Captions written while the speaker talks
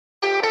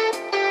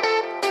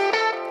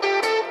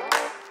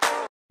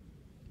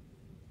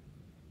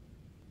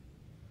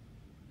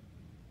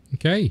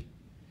Okay.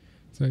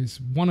 So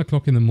it's 1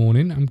 o'clock in the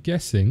morning. I'm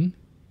guessing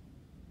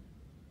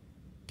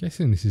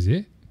this is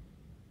it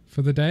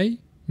for the day,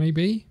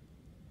 maybe.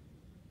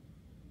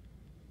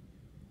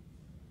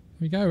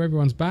 There we go.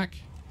 Everyone's back.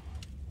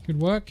 Good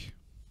work. You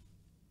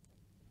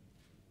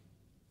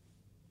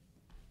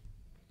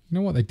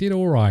know what? They did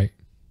all right.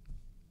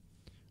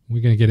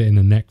 We're going to get it in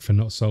the neck for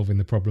not solving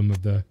the problem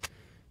of the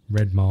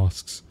red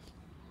masks.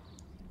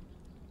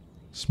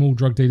 Small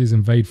drug dealers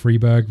invade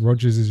Freeburg.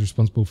 Rogers is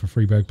responsible for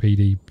Freeburg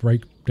PD.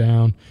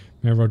 Breakdown.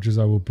 Mayor Rogers,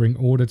 I will bring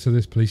order to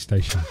this police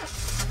station.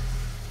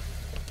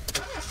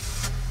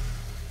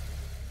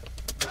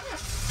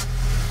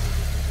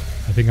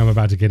 I think I'm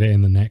about to get it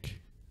in the neck.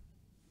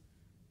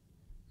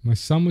 My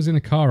son was in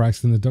a car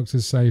accident. The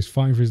doctors say he's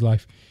fighting for his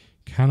life.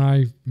 Can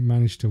I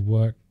manage to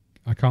work?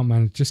 I can't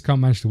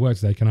manage to work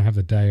today. Can I have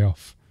the day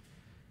off?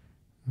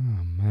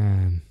 Oh,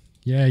 man.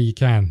 Yeah, you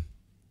can.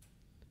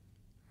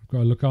 I've got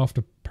to look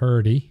after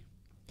Purdy.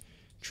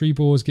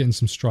 Treebor's getting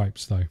some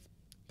stripes, though.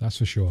 That's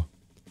for sure.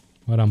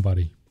 Well done,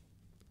 buddy.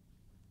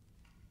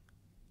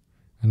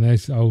 And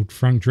there's old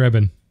Frank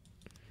Drebin.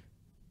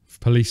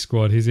 Police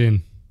squad, he's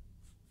in.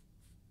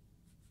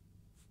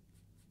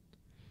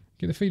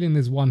 Get the feeling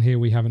there's one here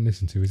we haven't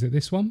listened to. Is it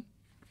this one?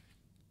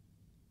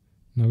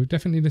 No, we've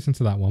definitely listened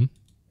to that one.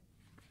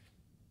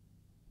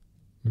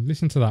 We've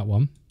listened to that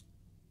one.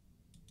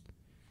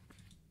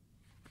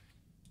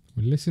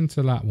 We listened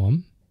to that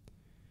one.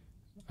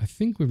 I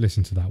think we've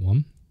listened to that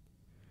one.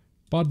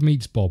 Bud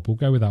meets Bob. We'll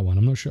go with that one.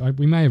 I'm not sure.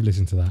 We may have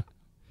listened to that.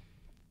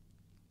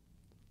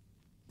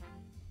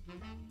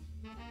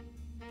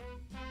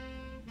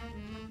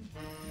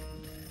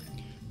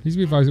 Please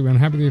be advised that we're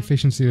unhappy with the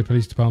efficiency of the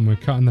police department.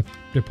 We're cutting the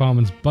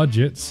department's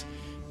budgets.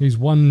 Use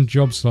one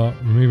job slot.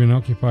 Removing an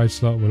occupied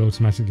slot will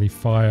automatically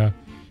fire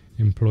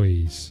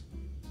employees.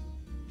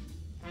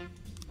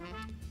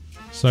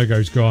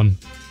 Sogo's gone.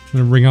 I'm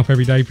going to ring up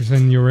every day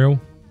pretending you're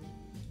ill.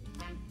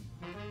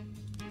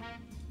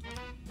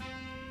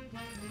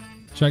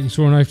 Jack, you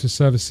swore an oath to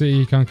serve a city.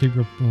 You can't keep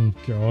your... Oh,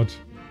 God.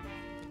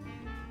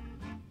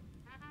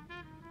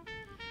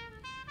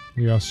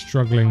 We are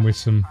struggling with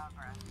some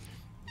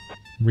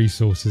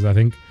resources, I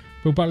think.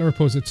 Bill Butler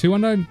reports that 2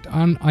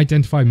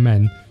 unidentified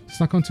men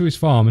snuck onto his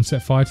farm and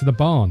set fire to the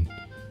barn.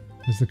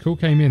 As the call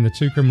came in, the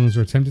 2 criminals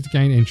were attempting to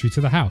gain entry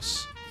to the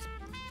house.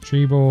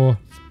 Trebor,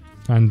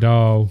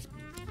 Vandal,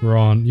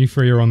 Grant. You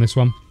 3 are on this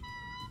one.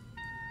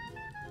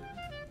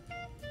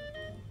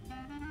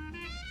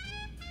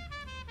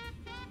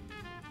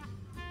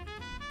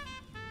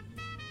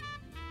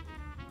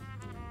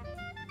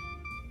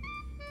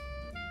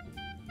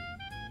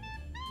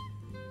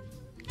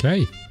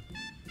 Okay.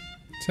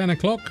 10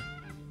 o'clock.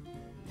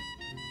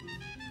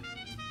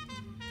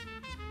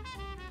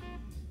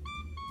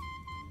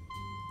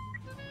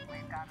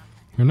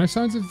 There are no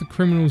signs of the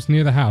criminals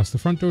near the house. The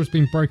front door has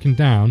been broken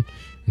down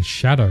and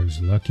shadows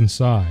lurk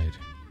inside.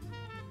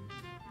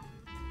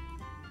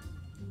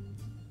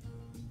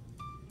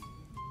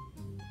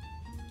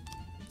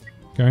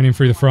 Going in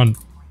through the front.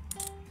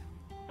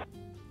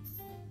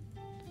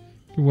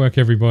 Good work,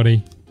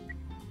 everybody.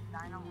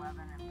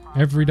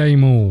 Everyday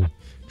Mall.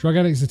 Drug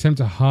addicts attempt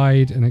to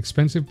hide an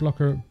expensive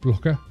blocker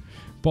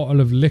bottle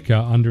of liquor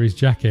under his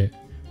jacket.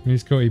 When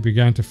he's caught, he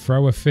began to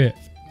throw a fit.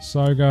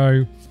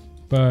 Sogo,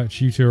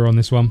 Birch, you 2 are on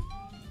this one.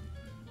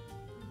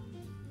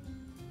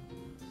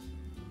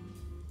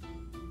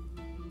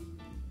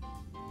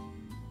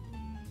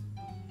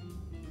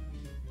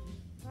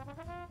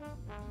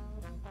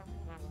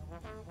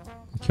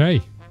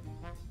 Okay.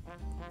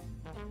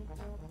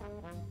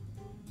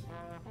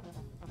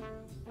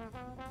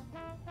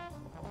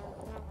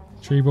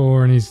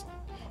 Trebor and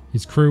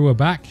his crew are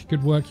back.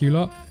 Good work, you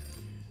lot.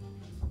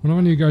 One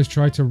of you guys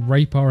tried to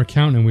rape our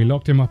accountant. We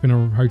locked him up in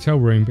a hotel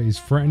room, but he's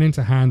threatening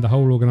to hand the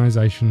whole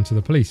organisation to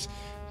the police.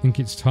 I think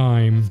it's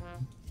time.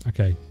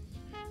 Okay.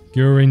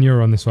 Gurin,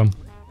 you're on this one.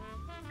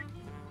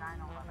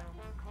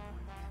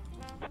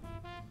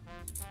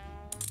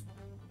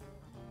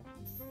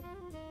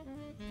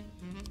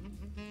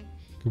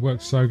 Good work,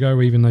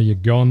 Sogo, even though you're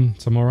gone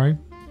tomorrow.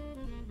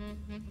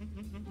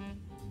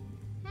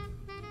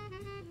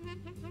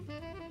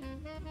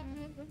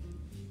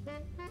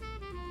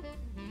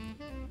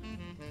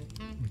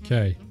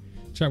 Okay.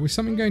 Chat, with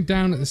something going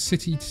down at the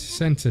city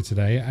centre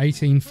today at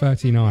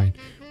 18:39.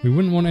 We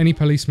wouldn't want any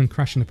policemen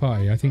crashing the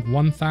party. I think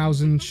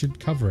 1,000 should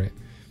cover it.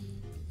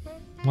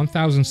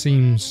 1,000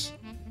 seems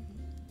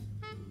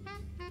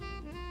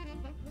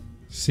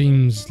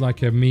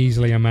like a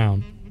measly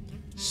amount.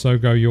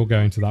 Sogo, you're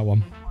going to that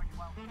one.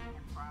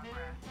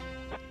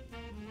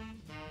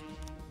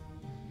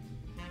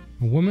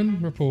 A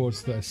woman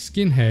reports that a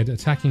skinhead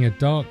attacking a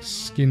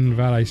dark-skinned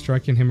valet,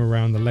 striking him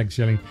around the legs,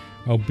 yelling,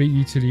 "I'll beat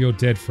you till you're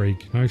dead,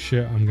 freak." No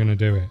shit, I'm gonna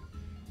do it.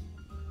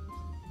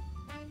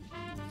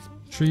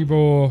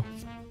 Trebor,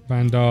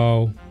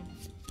 Vandal,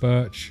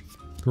 Birch,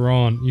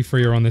 Grant, you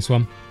 3 are on this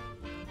one.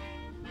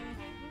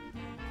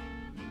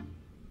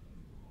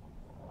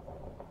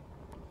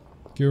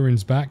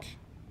 Gurin's back.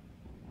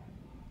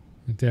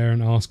 I dare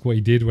and ask what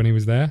he did when he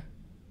was there.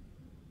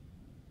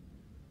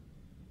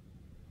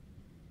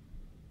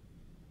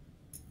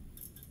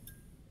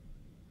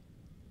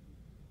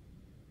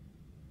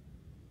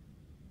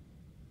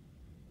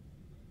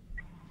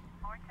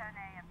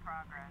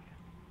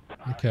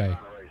 Okay.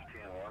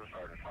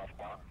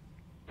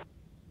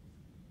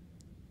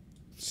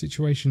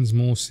 Situation's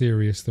more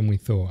serious than we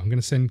thought. I'm going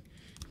to send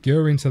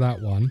Gur into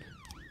that one.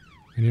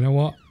 And you know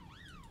what?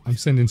 I'm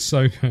sending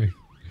Soko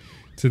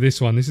to this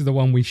one. This is the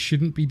one we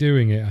shouldn't be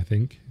doing it, I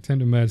think.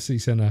 Attempted murder, city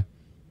centre.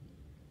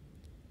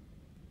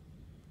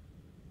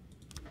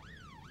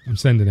 I'm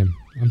sending him.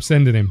 I'm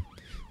sending him.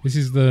 This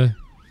is the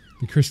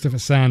Christopher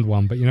Sand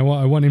one. But you know what?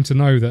 I want him to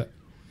know that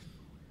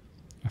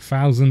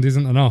 1,000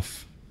 isn't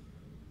enough.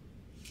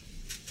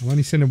 I'm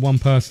only sending one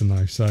person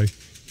though, so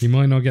he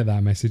might not get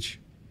that message.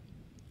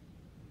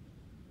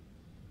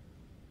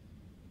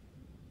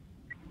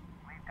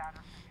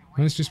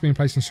 When it's just being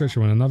placed in stretcher,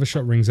 when another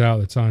shot rings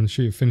out at the time the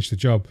shooter finished the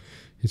job,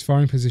 his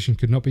firing position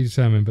could not be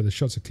determined, but the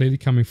shots are clearly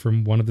coming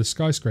from one of the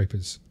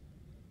skyscrapers.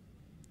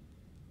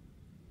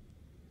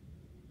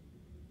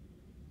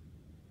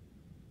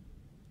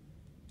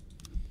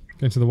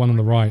 Going to the one on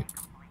the right.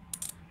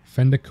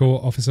 Fender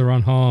caught, officer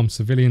unharmed,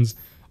 civilians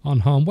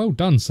unharmed. Well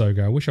done,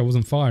 Sogo. I wish I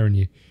wasn't firing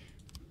you.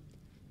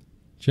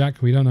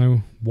 Jack, we don't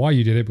know why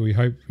you did it, but we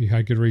hope you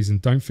had good reason.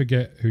 Don't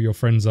forget who your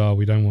friends are.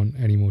 We don't want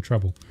any more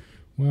trouble.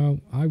 Well,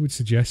 I would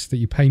suggest that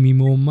you pay me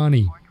more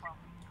money.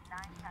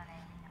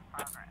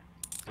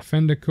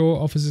 Fender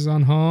caught, officers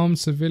unharmed,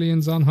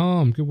 civilians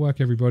unharmed. Good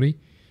work, everybody.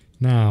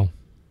 Now,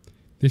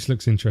 this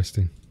looks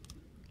interesting.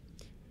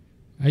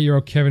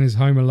 8-year-old Kevin is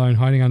home alone,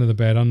 hiding under the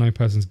bed. Unknown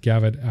persons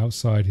gathered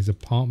outside his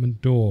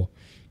apartment door.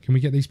 Can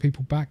we get these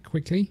people back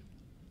quickly?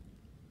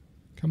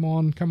 Come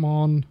on, come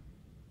on.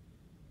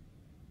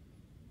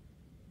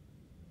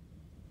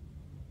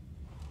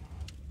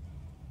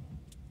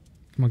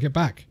 Come on, get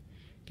back.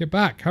 Get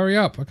back. Hurry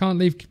up. I can't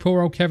leave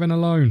poor old Kevin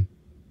alone.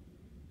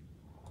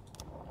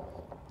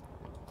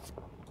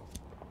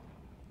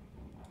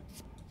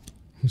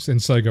 We'll send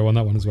Sogo on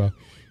that one as well.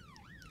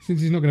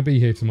 Since he's not going to be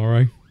here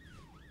tomorrow.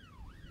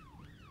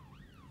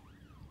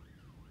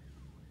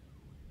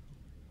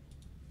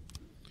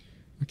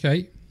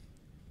 Okay.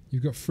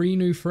 You've got 3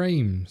 new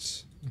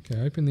frames.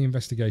 Okay, open the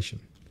investigation.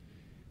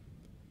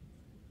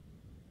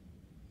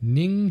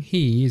 Ning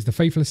He is the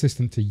faithful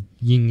assistant to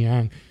Jin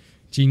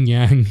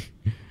Yang,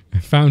 a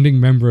founding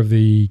member of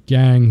the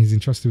gang. He's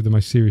entrusted with the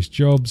most serious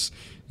jobs.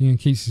 He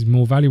keeps his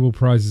more valuable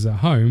prizes at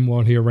home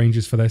while he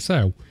arranges for their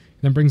sale.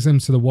 He then brings them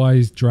to the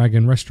Wise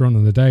Dragon restaurant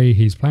on the day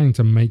he's planning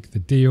to make the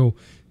deal.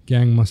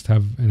 Gang must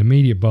have an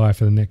immediate buyer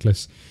for the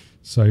necklace,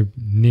 so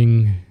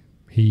Ning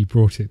He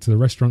brought it to the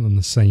restaurant on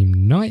the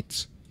same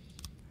night.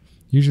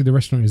 Usually the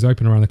restaurant is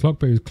open around the clock,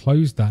 but it was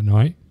closed that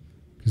night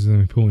because an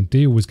important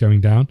deal was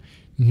going down.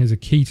 And he has a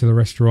key to the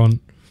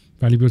restaurant.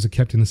 Valuables are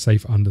kept in the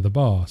safe under the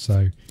bar.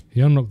 So he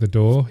unlocked the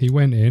door. He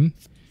went in.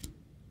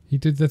 He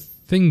did the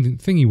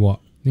thingy what?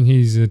 I think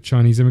he's a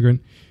Chinese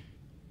immigrant.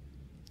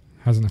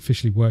 Hasn't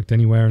officially worked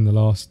anywhere in the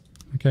last...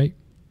 Okay.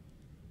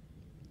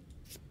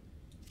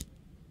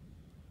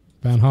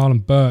 Van Dal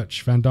and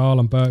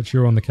Birch,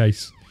 you're on the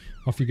case.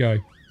 Off you go.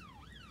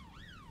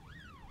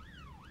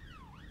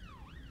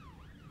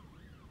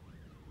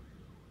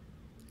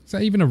 Is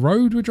that even a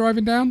road we're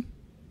driving down?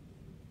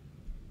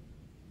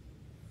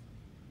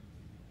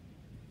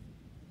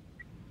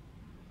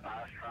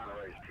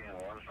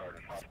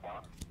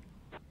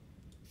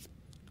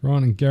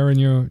 Grant and Garen,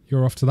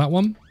 you're off to that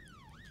one.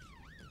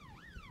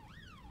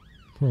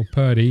 Poor old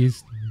Purdy,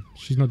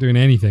 she's not doing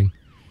anything.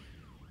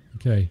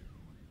 Okay.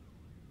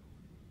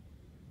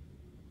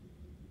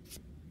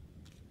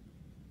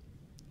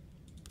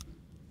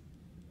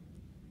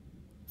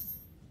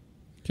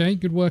 Okay,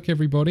 good work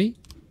everybody.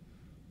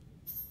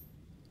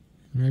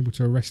 We're able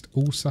to arrest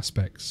all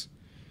suspects.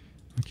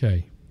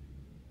 Okay.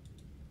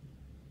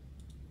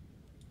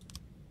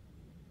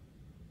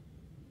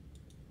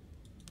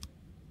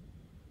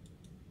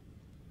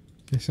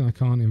 Guessing I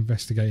can't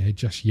investigate her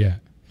just yet.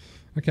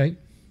 Okay.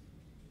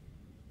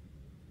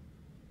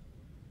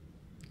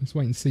 Let's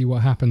wait and see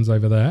what happens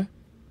over there.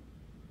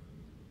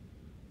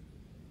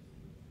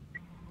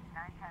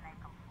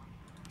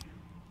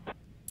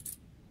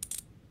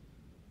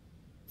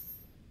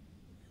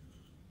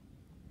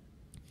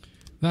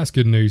 That's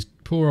good news.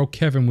 Poor old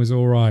Kevin was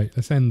alright.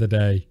 Let's end the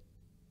day.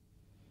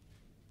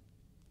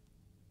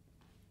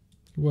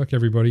 Good work,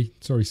 everybody.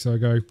 Sorry,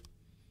 Sergo.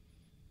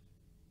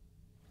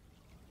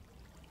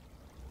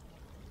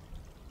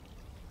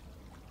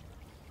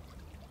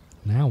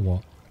 Now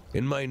what?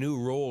 In my new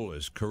role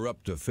as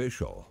corrupt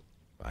official,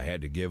 I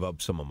had to give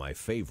up some of my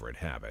favorite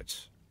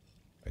habits.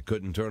 I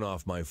couldn't turn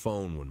off my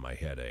phone when my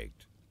head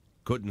ached.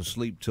 Couldn't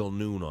sleep till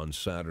noon on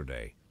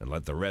Saturday and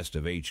let the rest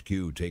of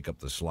HQ take up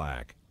the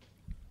slack.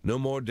 No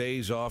more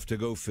days off to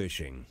go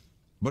fishing.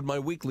 But my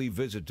weekly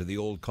visit to the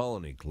old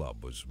colony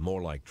club was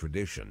more like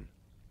tradition.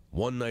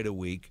 One night a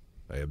week,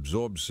 I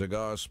absorbed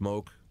cigar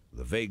smoke,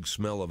 the vague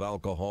smell of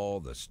alcohol,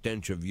 the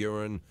stench of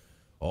urine,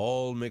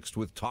 all mixed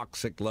with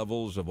toxic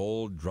levels of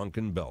old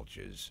drunken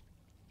belches.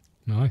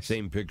 Nice.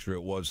 Same picture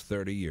it was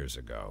 30 years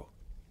ago.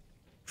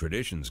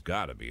 Tradition's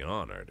gotta be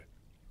honored.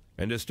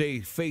 And to stay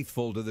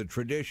faithful to the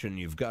tradition,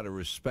 you've got to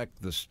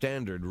respect the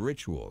standard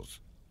rituals.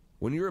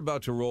 When you're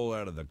about to roll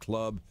out of the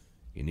club,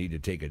 you need to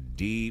take a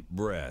deep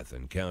breath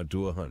and count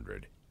to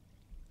 100.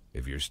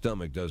 If your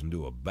stomach doesn't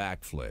do a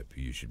backflip,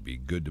 you should be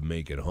good to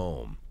make it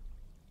home.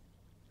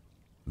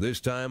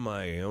 This time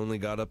I only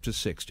got up to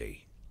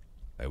 60.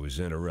 I was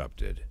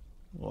interrupted.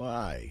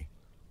 Why?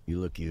 You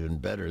look even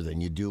better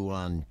than you do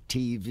on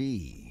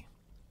TV.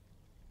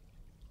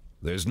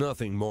 There's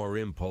nothing more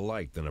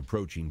impolite than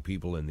approaching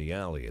people in the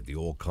alley at the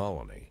old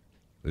colony.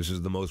 This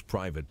is the most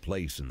private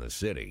place in the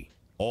city.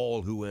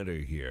 All who enter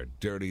here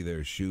dirty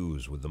their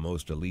shoes with the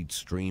most elite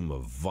stream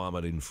of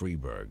vomit in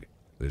Freeburg.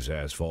 This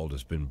asphalt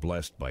has been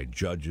blessed by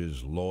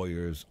judges,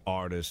 lawyers,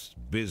 artists,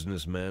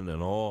 businessmen,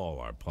 and all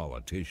our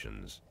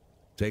politicians.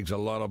 Takes a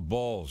lot of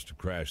balls to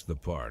crash the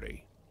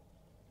party.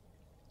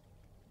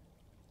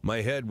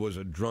 My head was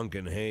a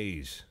drunken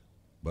haze,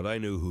 but I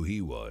knew who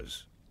he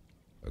was.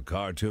 A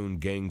cartoon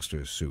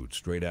gangster suit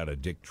straight out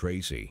of Dick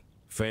Tracy.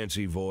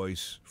 Fancy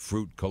voice,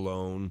 fruit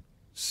cologne,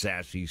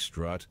 sassy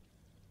strut.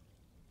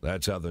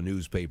 That's how the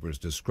newspapers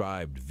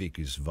described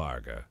Vicus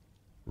Varga,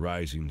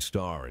 rising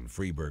star in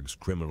Freeburg's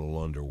criminal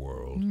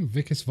underworld.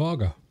 Vicus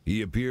Varga.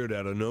 He appeared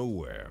out of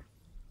nowhere,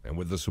 and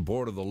with the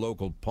support of the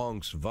local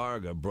punks,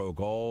 Varga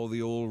broke all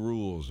the old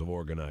rules of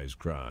organized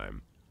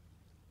crime.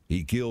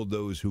 He killed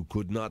those who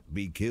could not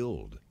be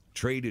killed,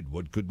 traded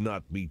what could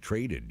not be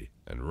traded,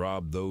 and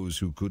robbed those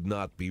who could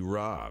not be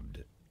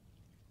robbed.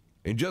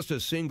 In just a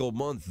single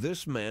month,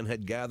 this man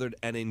had gathered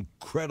an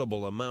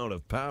incredible amount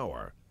of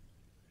power.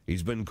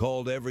 He's been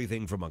called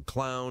everything from a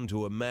clown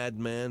to a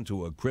madman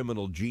to a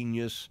criminal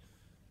genius,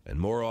 and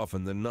more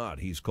often than not,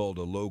 he's called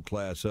a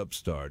low-class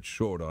upstart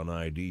short on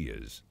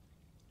ideas.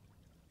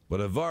 But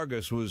if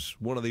Vargas was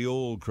one of the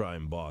old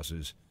crime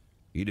bosses,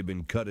 he'd have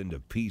been cut into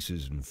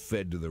pieces and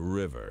fed to the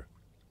river.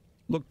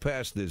 Look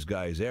past this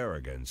guy's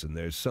arrogance, and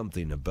there's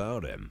something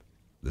about him.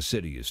 The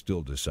city is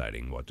still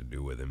deciding what to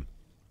do with him.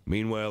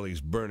 Meanwhile,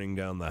 he's burning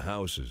down the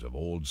houses of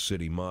old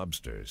city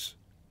mobsters.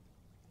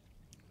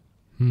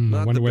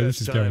 I wonder where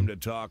this is going. Not the best time to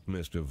talk,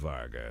 Mr.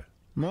 Varga.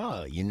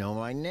 Oh, you know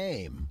my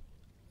name.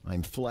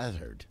 I'm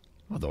flattered,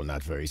 although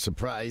not very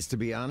surprised, to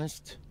be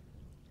honest.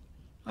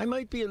 I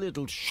might be a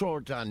little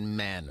short on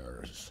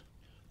manners.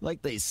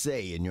 Like they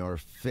say in your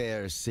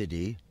fair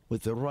city,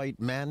 with the right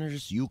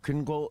manners, you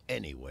can go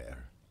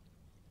anywhere.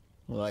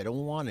 Well, I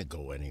don't want to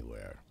go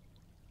anywhere.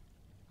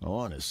 I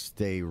want to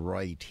stay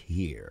right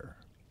here.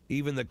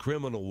 Even the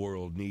criminal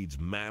world needs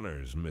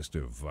manners,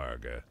 Mr.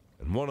 Varga.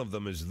 And one of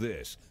them is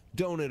this.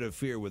 Don't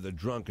interfere with a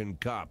drunken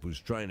cop who's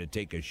trying to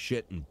take a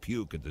shit and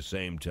puke at the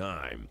same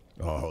time.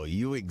 Oh,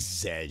 you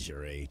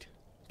exaggerate.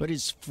 But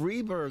is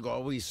Freeburg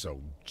always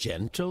so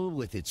gentle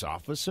with its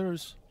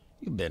officers?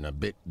 You've been a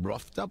bit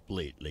roughed up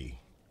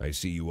lately. I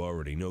see you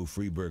already know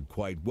Freeburg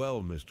quite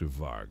well, Mr.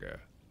 Varga.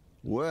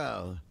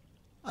 Well,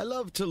 I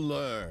love to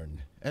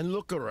learn and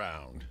look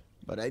around.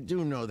 But I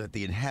do know that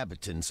the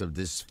inhabitants of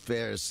this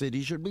fair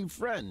city should be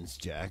friends,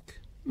 Jack.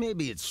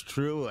 Maybe it's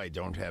true I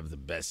don't have the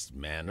best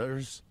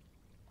manners.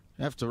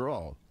 After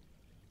all,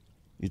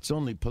 it's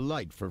only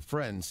polite for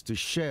friends to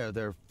share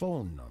their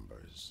phone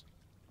numbers.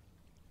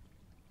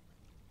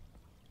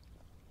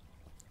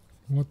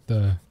 What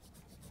the?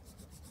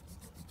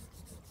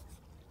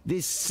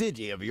 This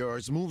city of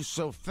yours moves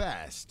so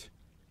fast.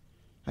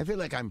 I feel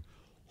like I'm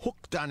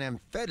hooked on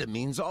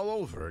amphetamines all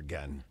over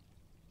again.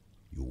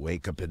 You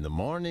wake up in the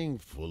morning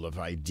full of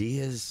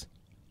ideas,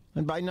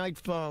 and by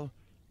nightfall,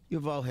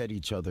 you've all had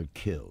each other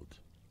killed.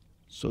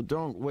 So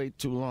don't wait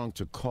too long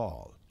to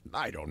call.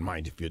 I don't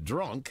mind if you're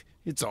drunk.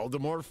 It's all the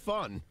more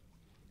fun.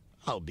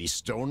 I'll be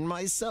stoned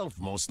myself,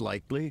 most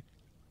likely.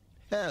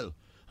 Hell,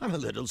 I'm a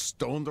little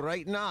stoned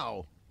right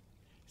now.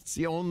 It's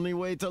the only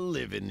way to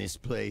live in this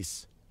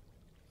place.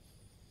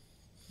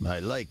 I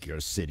like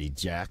your city,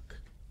 Jack.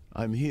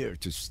 I'm here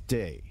to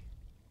stay.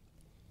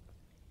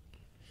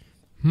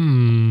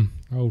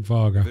 Old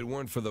Varga. If it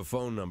weren't for the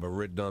phone number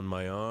written on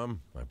my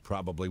arm, I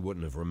probably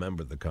wouldn't have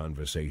remembered the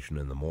conversation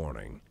in the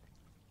morning.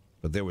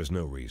 But there was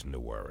no reason to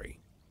worry.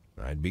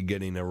 I'd be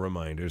getting a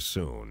reminder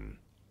soon.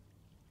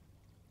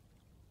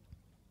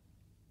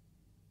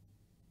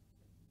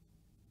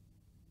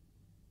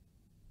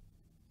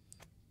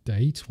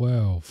 Day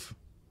 12.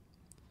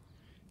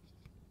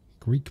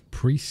 Greek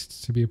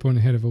priest to be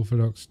appointed head of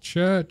Orthodox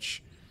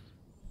Church.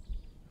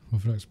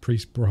 Orthodox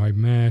priest bribe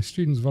mayor.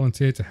 Students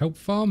volunteer to help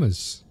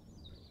farmers.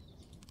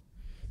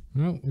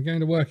 Well, we're going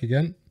to work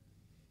again.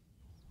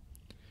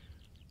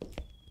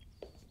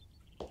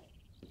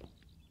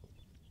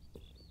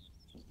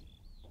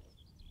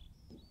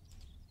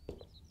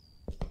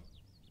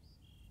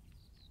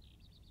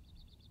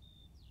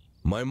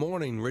 My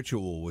morning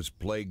ritual was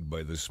plagued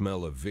by the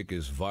smell of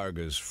Vicus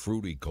Varga's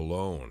fruity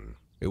cologne.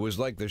 It was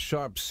like the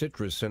sharp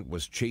citrus scent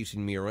was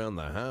chasing me around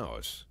the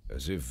house,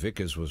 as if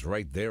Vicus was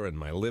right there in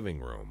my living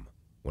room.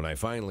 When I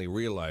finally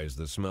realized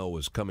the smell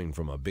was coming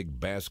from a big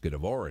basket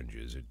of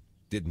oranges, it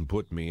didn't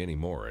put me any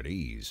more at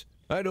ease.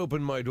 I'd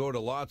opened my door to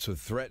lots of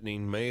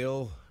threatening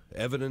mail,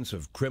 evidence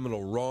of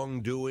criminal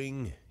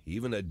wrongdoing,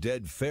 even a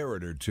dead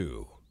ferret or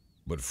two.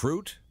 But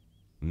fruit?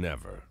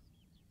 Never.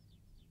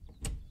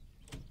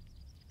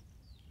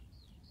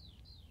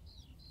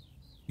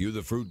 You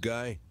the fruit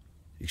guy?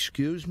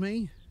 Excuse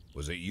me?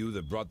 Was it you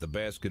that brought the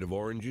basket of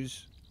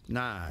oranges?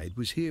 Nah, it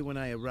was here when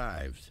I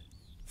arrived.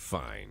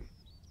 Fine.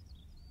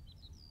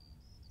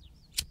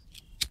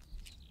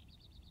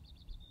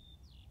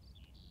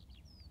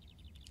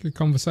 Good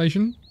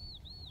conversation.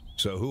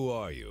 So who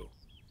are you?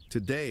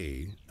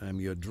 Today,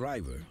 I'm your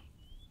driver.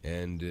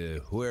 And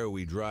where are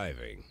we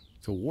driving?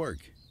 To work.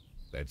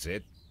 That's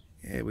it?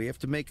 Yeah, we have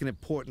to make an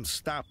important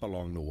stop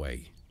along the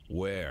way.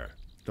 Where?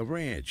 The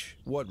ranch.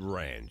 What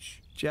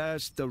ranch?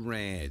 Just the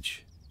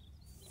ranch.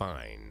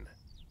 Fine.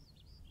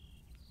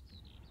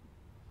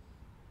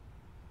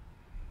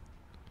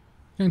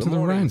 Going to the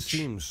morning ranch.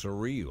 seemed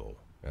surreal,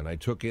 and I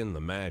took in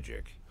the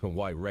magic.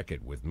 Why wreck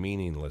it with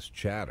meaningless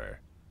chatter?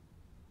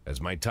 As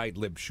my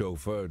tight-lipped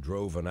chauffeur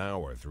drove an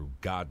hour through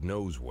God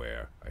knows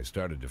where, I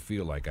started to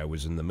feel like I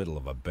was in the middle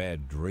of a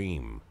bad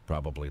dream,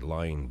 probably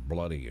lying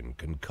bloody and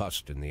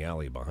concussed in the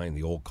alley behind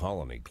the old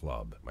Colony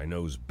Club, my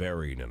nose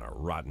buried in a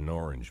rotten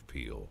orange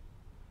peel.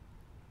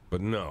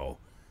 But no,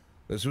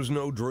 this was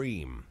no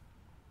dream.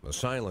 The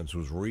silence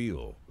was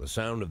real. The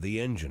sound of the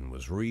engine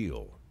was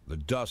real. The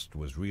dust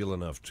was real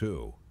enough,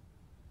 too.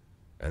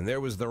 And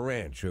there was the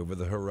ranch over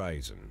the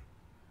horizon.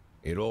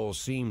 It all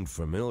seemed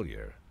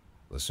familiar.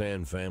 The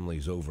Sand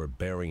family's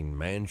overbearing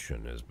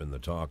mansion has been the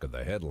talk of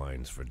the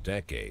headlines for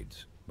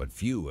decades, but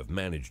few have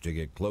managed to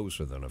get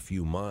closer than a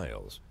few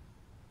miles.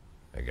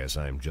 I guess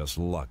I'm just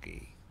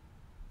lucky.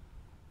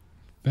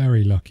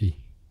 Very lucky.